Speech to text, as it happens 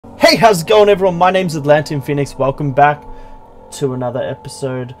Hey, how's it going, everyone? My name's Atlantean Phoenix. Welcome back to another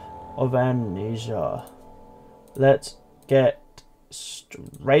episode of Amnesia. Let's get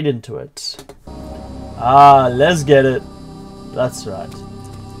straight into it. Let's get it. That's right.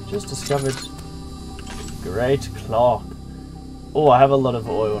 Just discovered a great clock. Oh, I have a lot of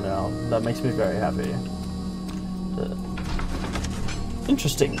oil now. That makes me very happy.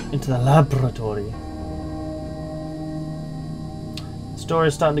 Interesting. Into the laboratory. Story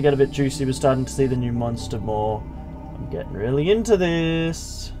is starting to get a bit juicy. We're starting to see the new monster more. I'm getting really into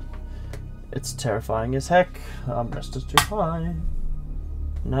this. It's terrifying as heck. Rest is too high.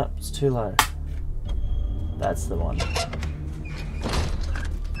 Nope, it's too low. That's the one.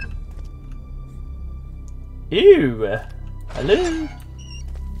 Ew! Hello?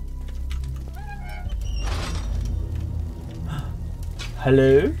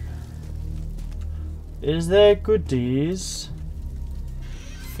 Hello? Is there goodies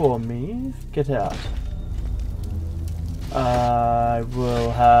for me? Get out. I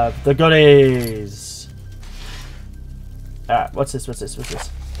will have the goodies. Alright, what's this? What's this? What's this?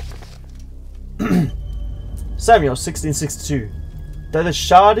 Samuel, 1662. Though the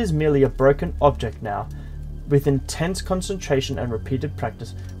shard is merely a broken object now, with intense concentration and repeated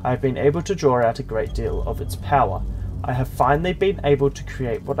practice, I have been able to draw out a great deal of its power. I have finally been able to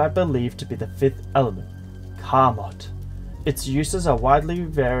create what I believe to be the fifth element, Karmot. Its uses are widely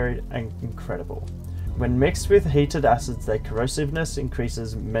varied and incredible. When mixed with heated acids, their corrosiveness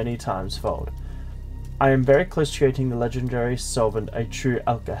increases many times fold. I am very close to creating the legendary solvent, a true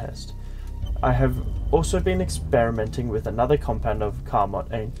alkahest. I have also been experimenting with another compound of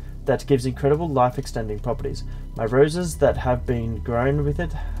Karmot that gives incredible life-extending properties. My roses that have been grown with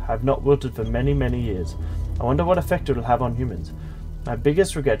it have not wilted for many, many years. I wonder what effect it will have on humans. My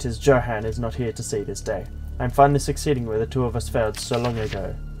biggest regret is Johan is not here to see this day. I am finally succeeding where the two of us failed so long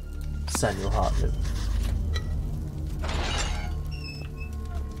ago. Samuel Hartlib.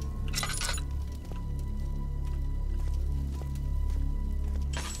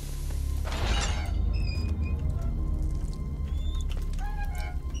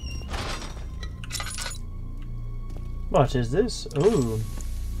 What is this? Ooh.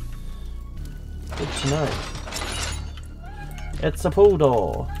 Good to know. It's a pool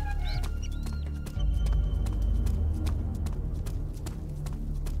door.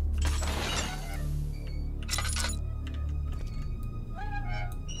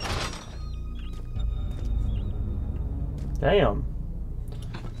 Damn.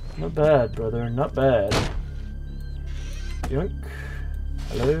 Not bad, brother. Not bad. Yoink.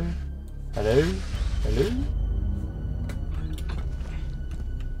 Hello? Hello? Hello?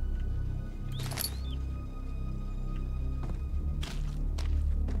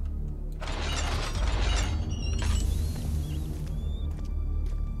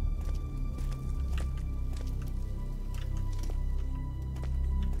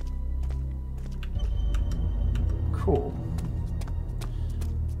 Cool.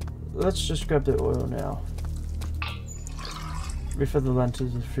 Let's just grab the oil now. Refill the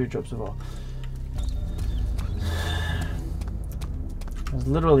lanterns with a few drops of oil. There's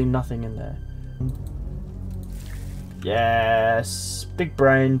literally nothing in there. Yes! Big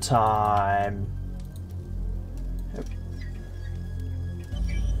brain time! Yep.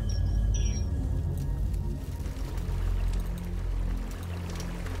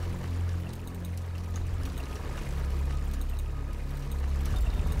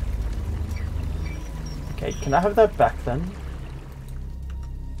 Okay, can I have that back then?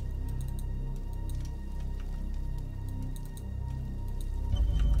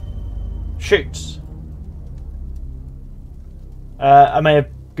 Shoot! I may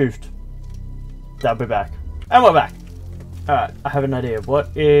have goofed. I'll be back. And we're back! Alright, I have an idea. What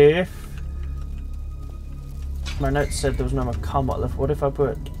if... My notes said there was no more Karmot left. What if I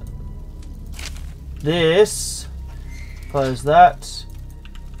put... this... Close that...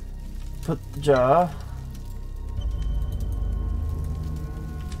 Put the jar...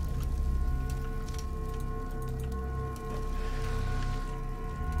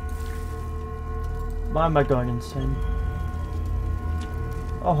 Why am I going insane?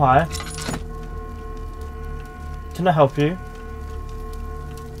 Oh, hi. Can I help you?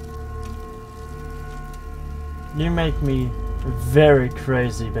 You make me very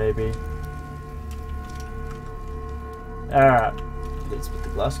crazy, baby. Alright. Let's put the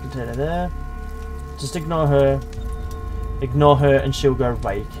glass container there. Just ignore her. Ignore her and she'll go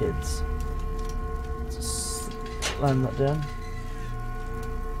away, kids. Just slam that down.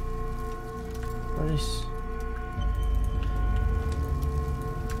 Nice.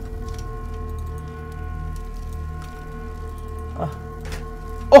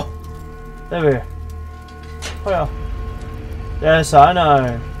 There we go. Oh yeah. Yes, I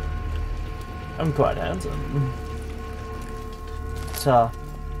know. I'm quite handsome.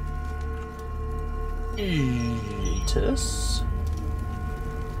 Eatus.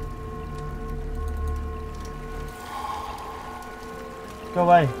 Go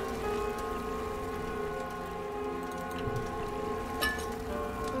away.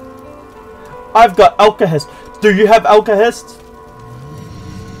 I've got alkahest. Do you have alkahest?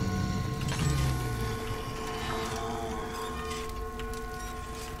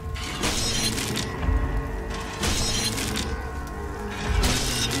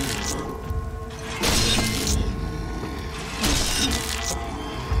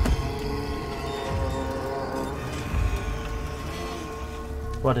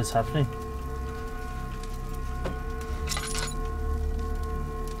 What is happening?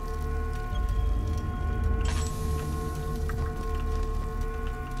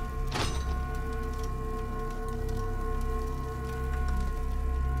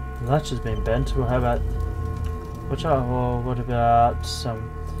 That's just been bent. Well, how about what about some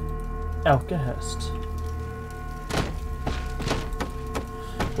alkahest?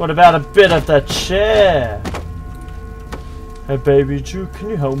 What about a bit of the chair? Hey baby Drew,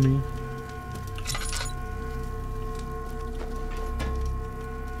 can you help me?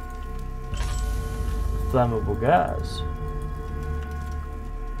 Flammable gas.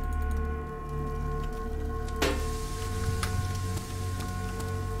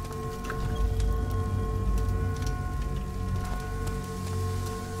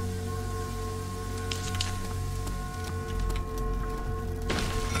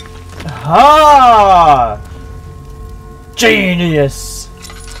 Ha! Genius!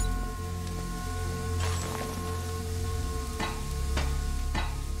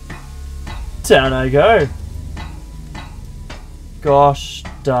 Down I go. Gosh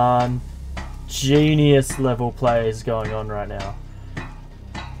darn. Genius level plays going on right now.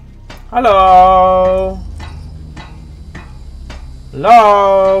 Hello?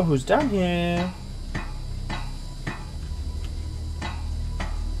 Hello? Who's down here?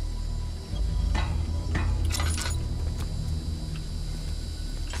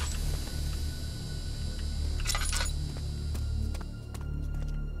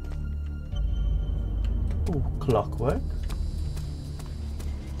 Ooh, clockwork.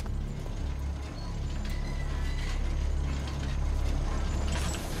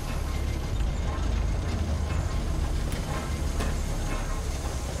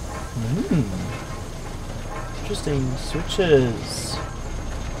 Interesting switches.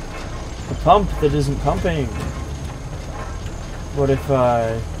 A pump that isn't pumping. What if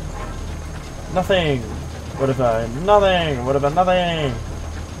I... Nothing. What if I... Nothing. What about nothing?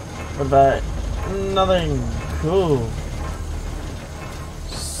 What about... Nothing. Cool.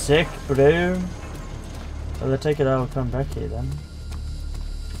 Sick, bro. Well, I take it I'll come back here then.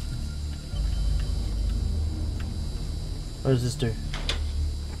 What does this do?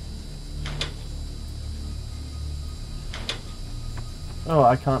 Oh,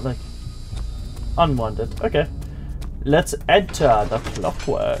 I can't like unwind it. Okay. Let's enter the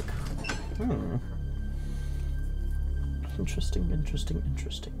clockwork. Interesting, interesting,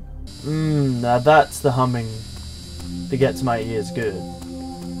 interesting. Now that's the humming that gets my ears good.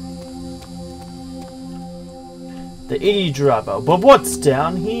 The E driver. But what's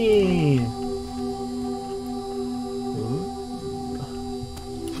down here?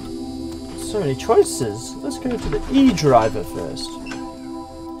 So many choices. Let's go to the E driver first.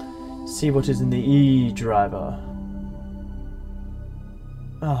 See what is in the E driver.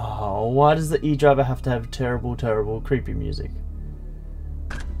 Oh, why does the E driver have to have terrible, terrible, creepy music?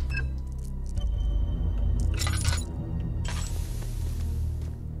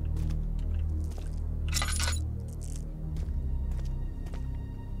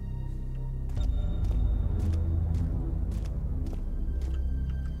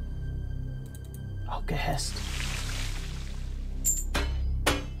 Alkahest.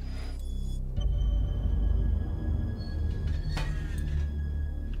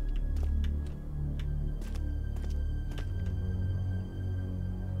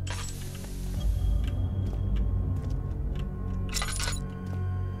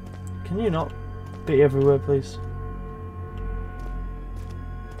 Can you not be everywhere, please?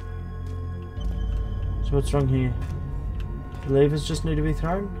 So what's wrong here? The levers just need to be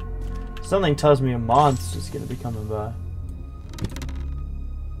thrown? Something tells me a monster's gonna be coming by.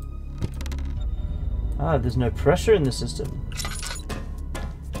 Ah, there's no pressure in the system.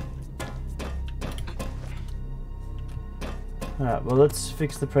 Alright, well let's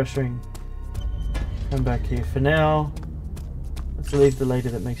fix the pressuring. Come back here. For now, let's leave the lady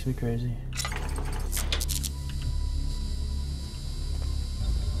that makes me crazy.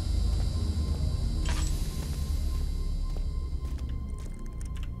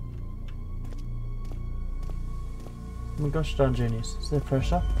 Oh my gosh, darn genius. Is there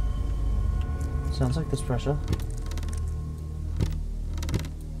pressure? Sounds like there's pressure.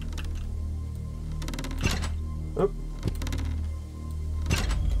 Oop.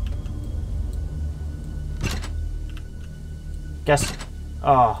 Guess.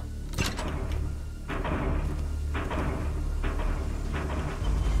 Ah.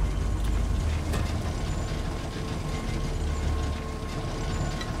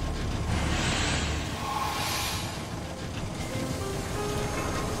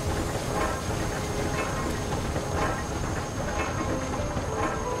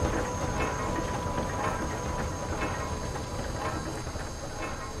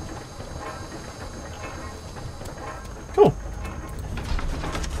 Cool.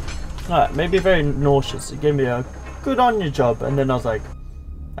 Alright, maybe very nauseous. It gave me a good on your job, and then I was like,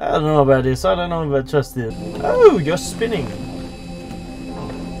 I don't know about this, I don't know about just this. Oh, you're spinning.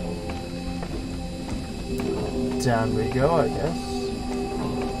 Down we go, I guess.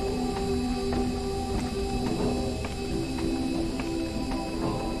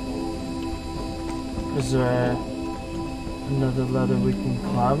 Is there another ladder we can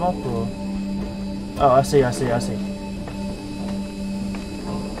climb up, or? Oh, I see.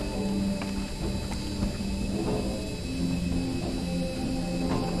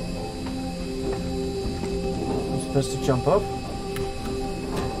 Supposed to jump up?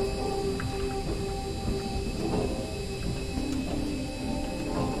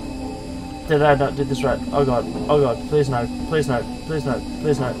 Did I not do this right? Oh god, please no, please no, please no,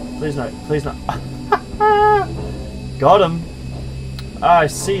 please no, please no, please no. Got him! Ah, I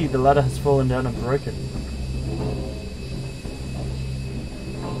see, the ladder has fallen down and broken.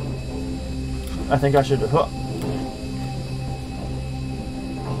 I think I should have...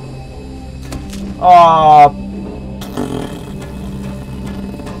 Oh!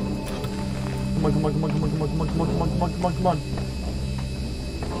 Come on.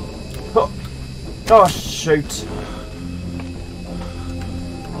 Oh, shoot.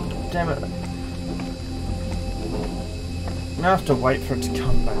 Damn it. I have to wait for it to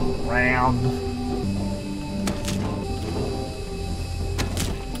come back round.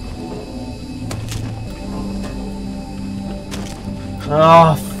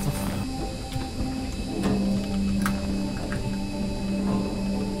 Oh,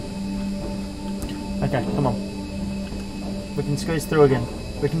 okay, come on. We can squeeze through again.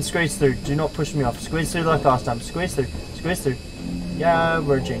 We can squeeze through. Do not push me off. Squeeze through like last time. Squeeze through. Squeeze through. Yeah,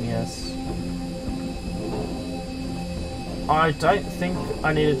 we're a genius. I don't think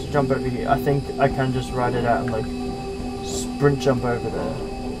I needed to jump over here. I think I can just ride it out and like sprint jump over there.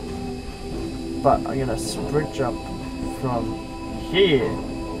 But I'm gonna sprint jump from here.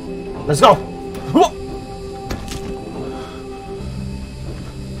 Let's go!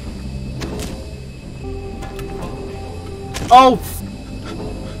 Oh!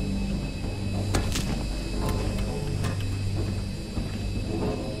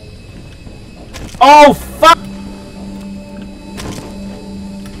 Oh, fuck!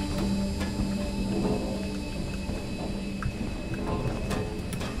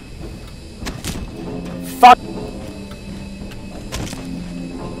 Fuck!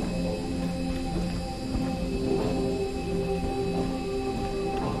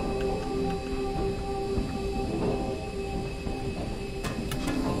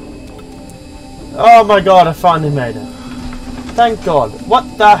 Oh my god, I finally made it. Thank god.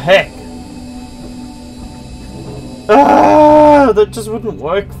 What the heck? Ah, that just wouldn't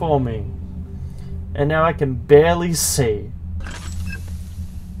work for me. And now I can barely see.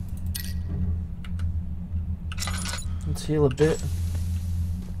 Let's heal a bit.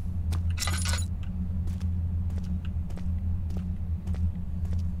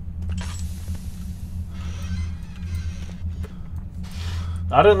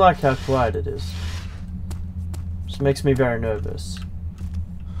 I don't like how quiet it is. Just makes me very nervous.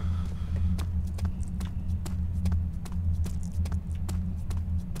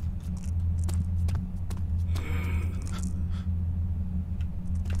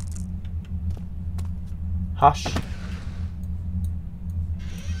 Hush.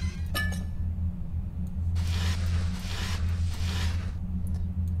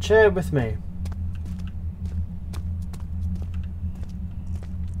 Chair with me.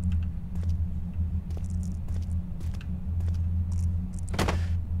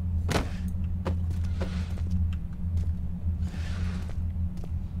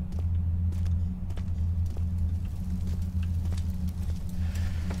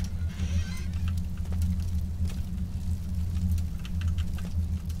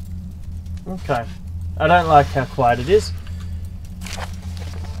 Okay. I don't like how quiet it is.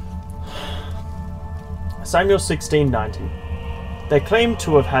 Samuel 16:90. They claim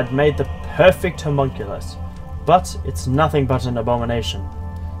to have had made the perfect homunculus, but it's nothing but an abomination.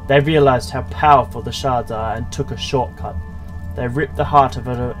 They realized how powerful the shards are and took a shortcut. They ripped the heart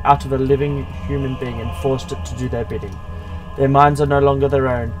out of a living human being and forced it to do their bidding. Their minds are no longer their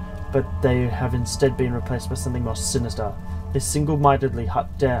own, but they have instead been replaced by something more sinister. They single-mindedly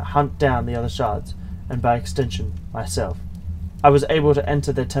hunt down the other shards, and by extension, myself. I was able to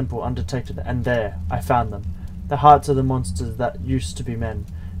enter their temple undetected, and there, I found them. The hearts of the monsters that used to be men,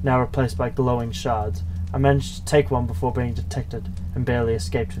 now replaced by glowing shards. I managed to take one before being detected, and barely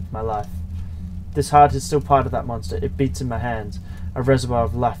escaped with my life. This heart is still part of that monster. It beats in my hands, a reservoir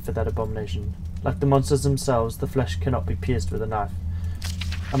of life for that abomination. Like the monsters themselves, the flesh cannot be pierced with a knife.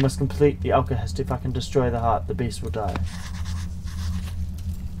 I must complete the alchemist. If I can destroy the heart, the beast will die.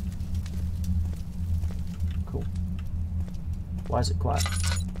 Cool. Why is it quiet?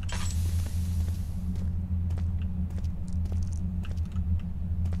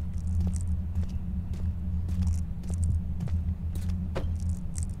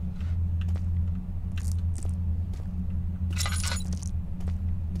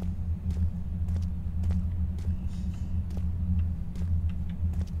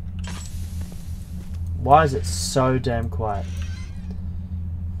 Why is it so damn quiet?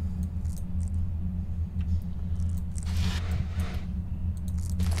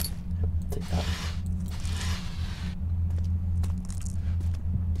 Take that.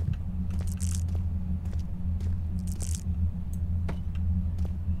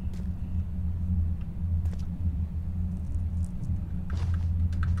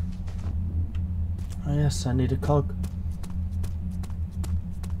 Oh yes, I need a cog.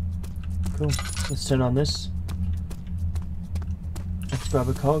 Cool. Let's turn on this. Let's grab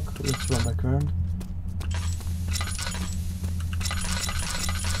a cog. Let's run back around.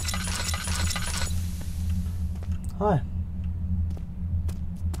 Hi.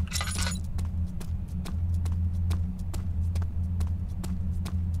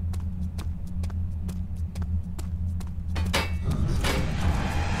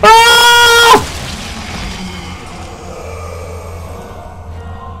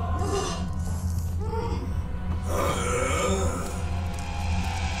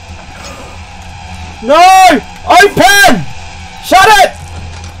 No! Open! Shut it!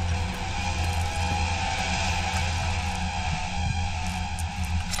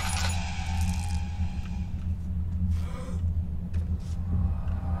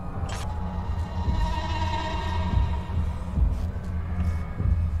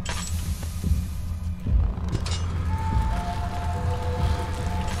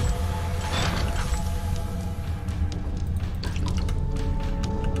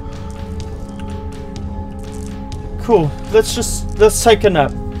 Cool. Let's take a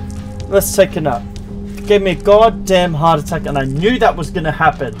nap. Let's take a nap. It gave me a goddamn heart attack, and I knew that was gonna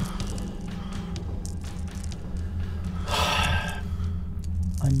happen.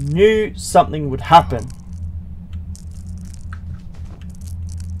 I knew something would happen.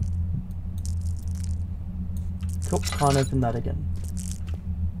 Cool. Can't open that again.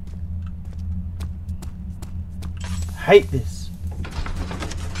 Hate this.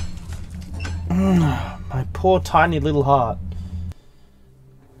 My poor tiny little heart.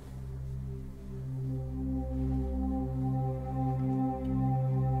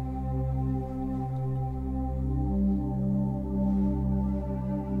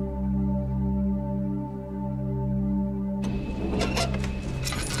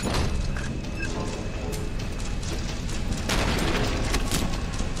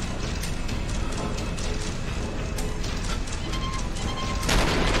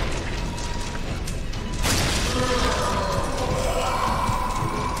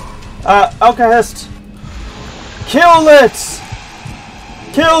 Alchemist! Kill it!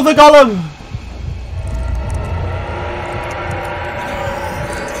 Kill the golem!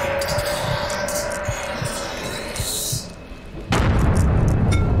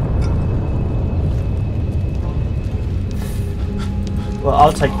 Well,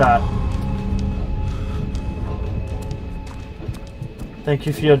 I'll take that. Thank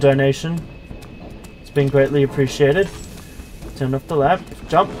you for your donation. It's been greatly appreciated. Turn off the lamp.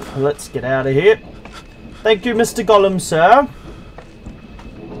 Jump. Let's get out of here. Thank you, Mr. Gollum, sir.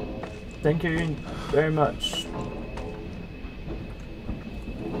 Thank you very much.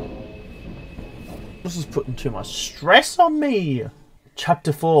 This is putting too much stress on me.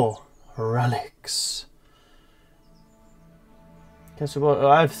 Chapter 4. Relics. Okay, so what,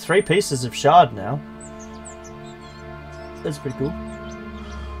 I have 3 pieces of shard now. That's pretty cool.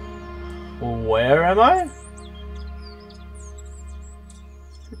 Where am I?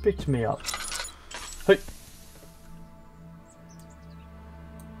 Who picked me up? Hey.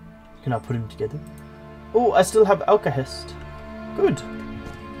 Can I put him together? Oh, I still have Alkahest. Good.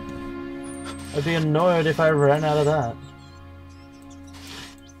 I'd be annoyed if I ran out of that.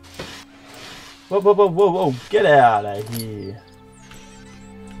 Whoa, whoa, whoa, whoa, whoa. Get out of here.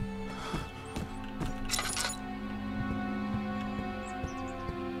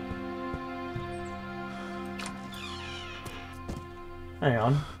 Hang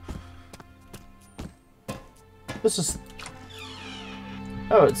on. This is...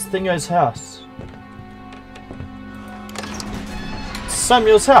 Oh, it's Thingo's house.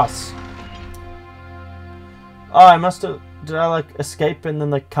 Samuel's house! Oh, I must have... Did I, like, escape and then,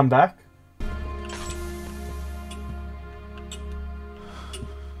 like, come back?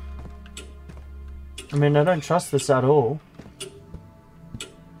 I mean, I don't trust this at all.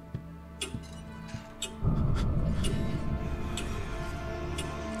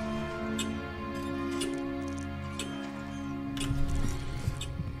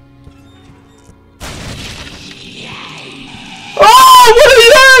 Oh, what are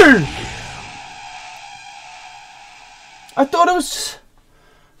you? I thought it was just...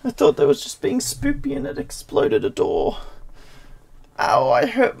 I thought that was just being spoopy and it exploded a door. Ow, I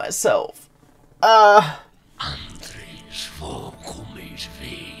hurt myself.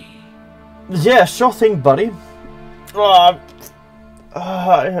 Yeah, sure thing, buddy. I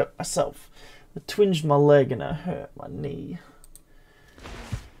hurt myself. I twinged my leg and I hurt my knee.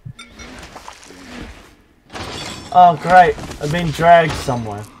 Oh, great. I've been dragged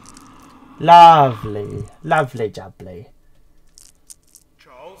somewhere. Lovely. Lovely jubbly.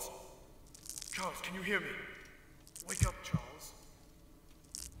 Charles? Charles, can you hear me? Wake up, Charles.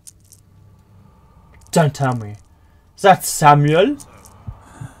 Don't tell me. Is that Samuel?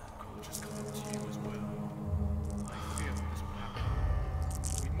 Just coming to you as well. I fear that this will happen.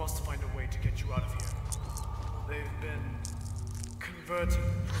 We must find a way to get you out of here. They've been converting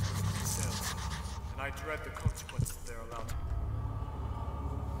prisoners into cells, and I dread the consequences they're allowed to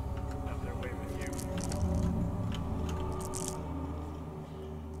have their way with you.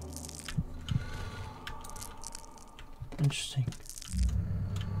 Interesting.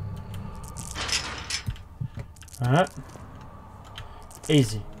 Alright.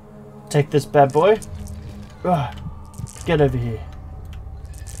 Easy. Take this bad boy. Ugh. Get over here.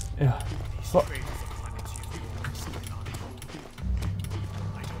 Ugh. What? I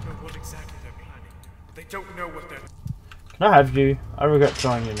don't know what exactly they're planning. They don't know what they're... Can I have you? I regret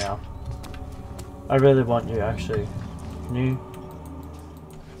throwing you now. I really want you, actually. Can you?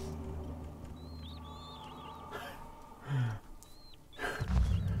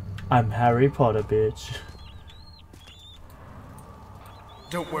 I'm Harry Potter, bitch.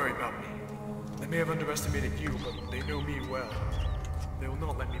 Don't worry about me. They may have underestimated you, but they know me well. They will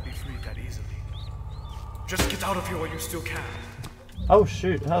not let me be freed that easily. Just get out of here while you still can. Oh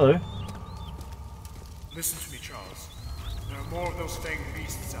shoot, hello. Listen to me, Charles. There are more of those fanged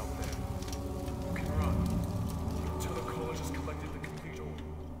beasts out there. You can run. Until the college has collected the complete order,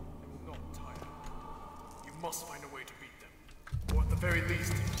 they will not tire. You must find a way to beat them. Or at the very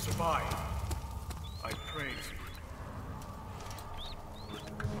least, survive. I pray for you.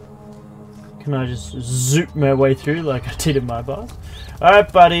 Can I just zoop my way through like I did in my boss?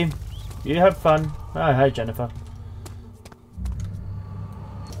 Alright, buddy. You have fun. Oh, hey, Jennifer.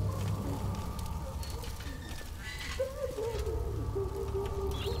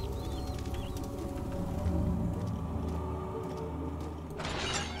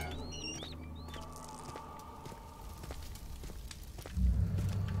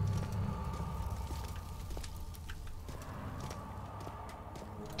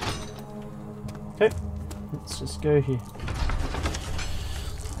 Okay, let's just go here.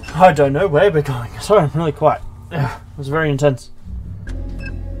 I don't know where we're going. Sorry, I'm really quiet. It was very intense.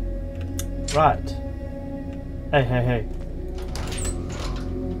 Right. Hey, hey, hey.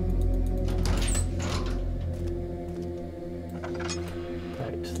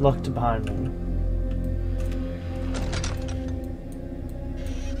 Right, locked behind me.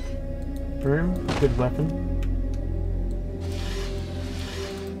 Broom, good weapon.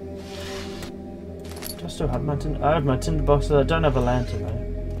 Do I still have my tinder? I have my tinder box, I don't have a lantern though.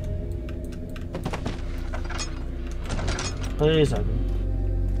 Please open.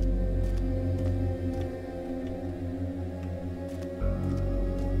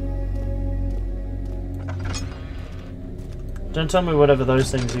 Don't tell me whatever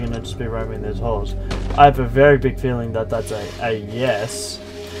those things are going to just be roaming those halls. I have a very big feeling that that's a yes.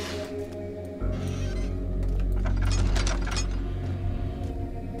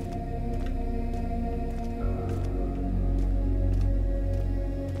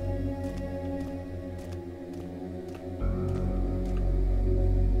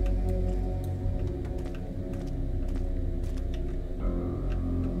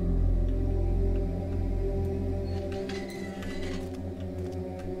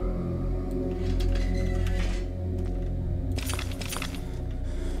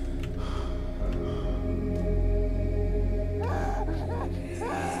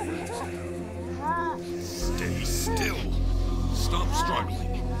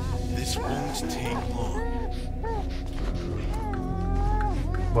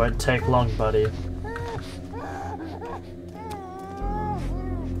 Won't take long, buddy.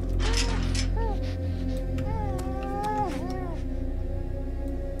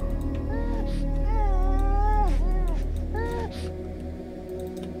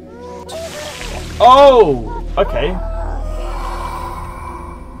 Oh! Okay.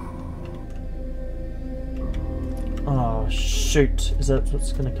 Oh, shoot. Is that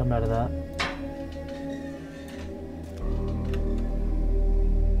what's going to come out of that?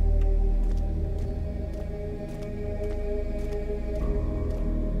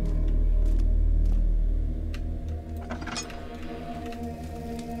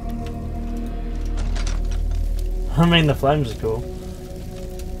 I mean, the flames are cool.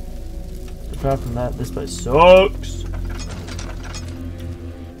 Apart from that, this place sucks.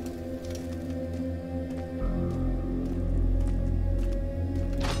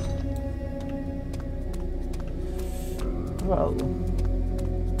 Well,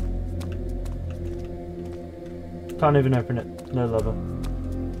 can't even open it. No lever.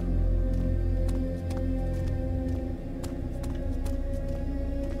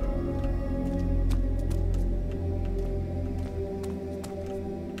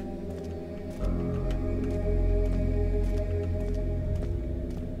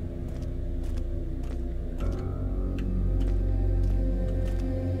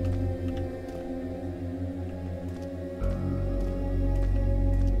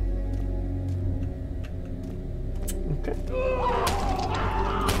 Okay.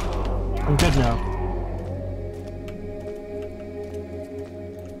 I'm good now.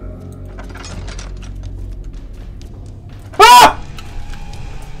 Ah!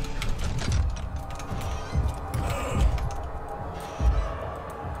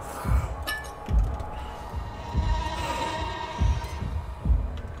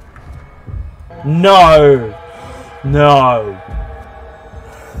 No! No!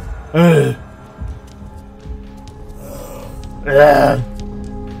 Ugh. Ugh.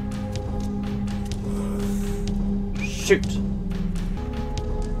 Shoot.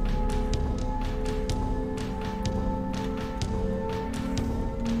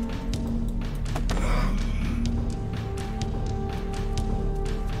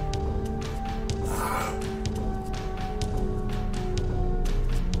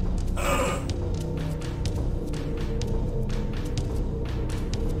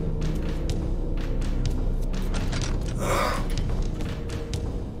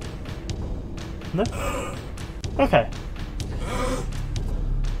 No? Okay.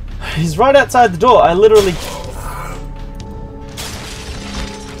 He's right outside the door. I literally...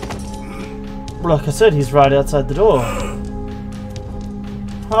 Like I said, he's right outside the door.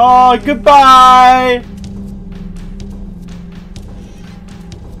 Oh, goodbye!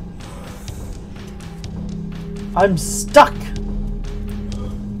 I'm stuck!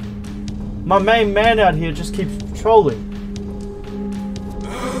 My main man out here just keeps trolling.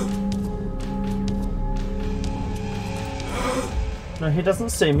 No, he doesn't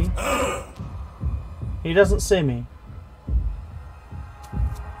see me. He doesn't see me.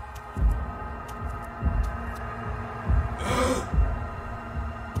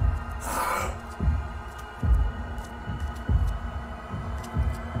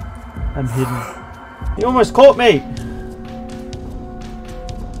 I'm hidden. He almost caught me!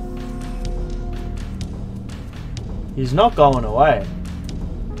 He's not going away.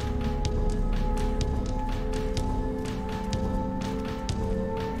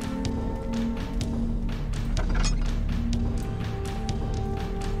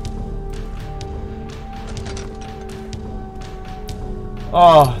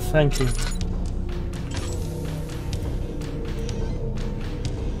 Oh, thank you.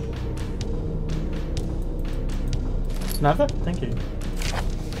 Snapper? Thank you.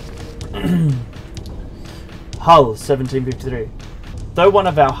 Hull, 1753. Though one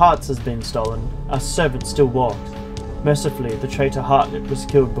of our hearts has been stolen, our servant still walks. Mercifully, the traitor Hartnett was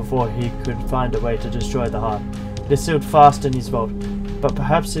killed before he could find a way to destroy the heart. It is sealed fast in his vault, but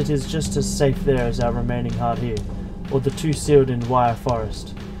perhaps it is just as safe there as our remaining heart here, or the two sealed in Wire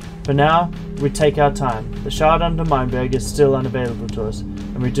Forest. For now, we take our time. The shard under Meinberg is still unavailable to us,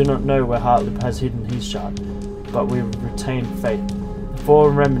 and we do not know where Hartlip has hidden his shard, but we retain faith. The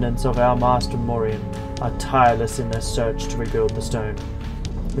four remnants of our master Morian are tireless in their search to rebuild the stone.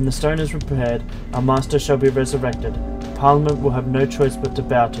 When the stone is repaired, our master shall be resurrected. The Parliament will have no choice but to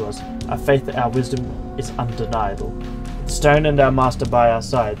bow to us. Our faith and our wisdom is undeniable. With the stone and our master by our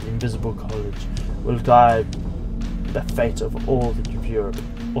side, the Invisible College will guide the fate of all of Europe,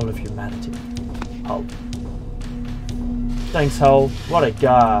 all of humanity. Hull. Thanks, Hull. What a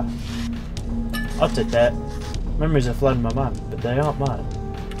guy. I'll take that. Memories are flooding my mind, but they aren't mine.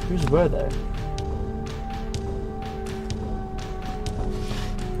 Whose were they?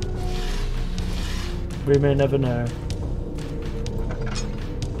 We may never know.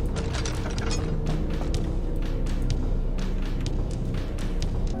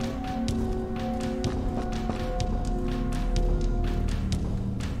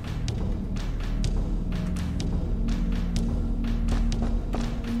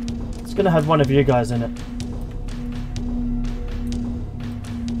 It's gonna have one of you guys in it.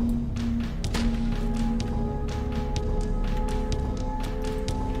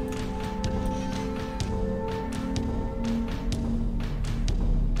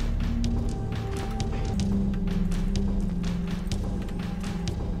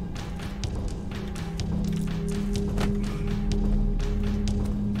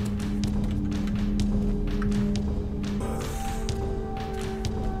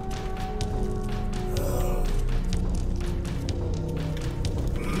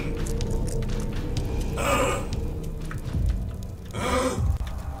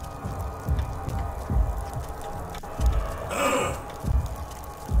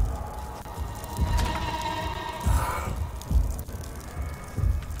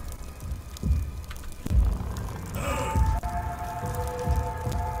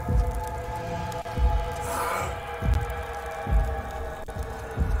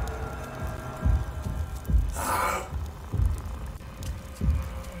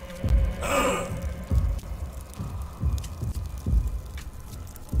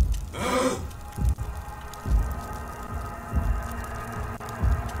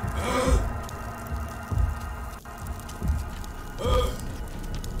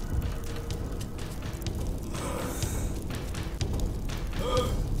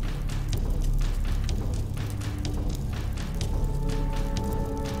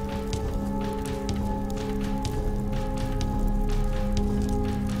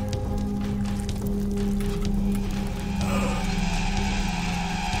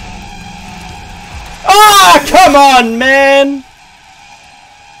 Ah, come on, man!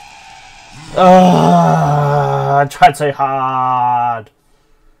 I tried so hard.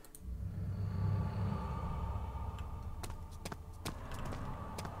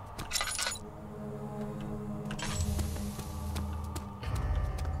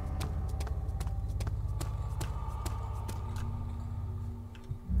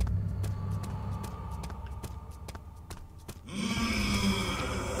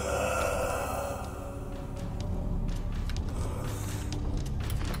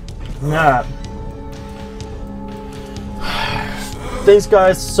 Nah. Thanks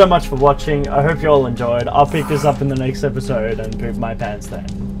guys so much for watching. I hope you all enjoyed. I'll pick this up in the next episode and poop my pants then.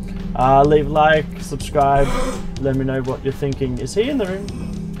 Leave a like, subscribe, let me know what you're thinking. Is he in the room?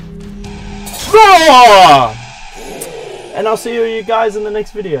 And I'll see you guys in the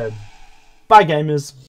next video. Bye gamers.